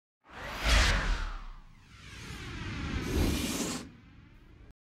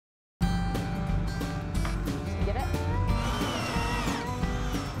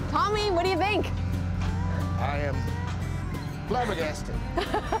flabbergasted.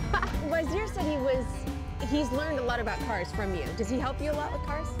 Wyzhir said he's learned a lot about cars from you. Does he help you a lot with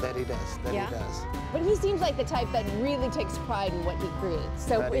cars? That he does, he does. But he seems like the type that really takes pride in what he creates.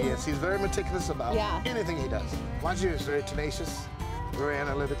 So that he is. He's very meticulous about anything he does. Wyzhir is very tenacious, very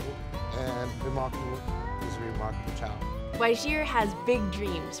analytical, and remarkable. He's a remarkable child. Wyzhir has big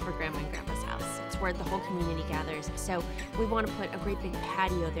dreams for Grandma and Grandpa's house. It's where the whole community gathers. So we want to put a great big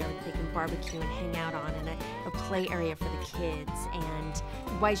patio there that they can barbecue and hang out on, and a play area for the kids. And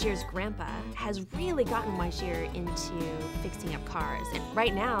Wyzhir's grandpa has really gotten Wyzhir into fixing up cars. And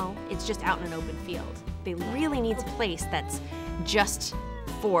right now, it's just out in an open field. They really need a place that's just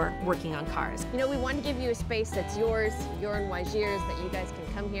for working on cars. You know, we want to give you a space that's yours, your and Wyzhir's, that you guys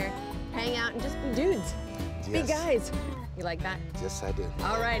can come here, hang out, and just be dudes. Be guys. You like that? Yes, I do.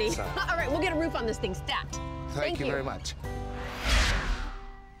 All righty. All right, we'll get a roof on this thing stat. Thank you very much.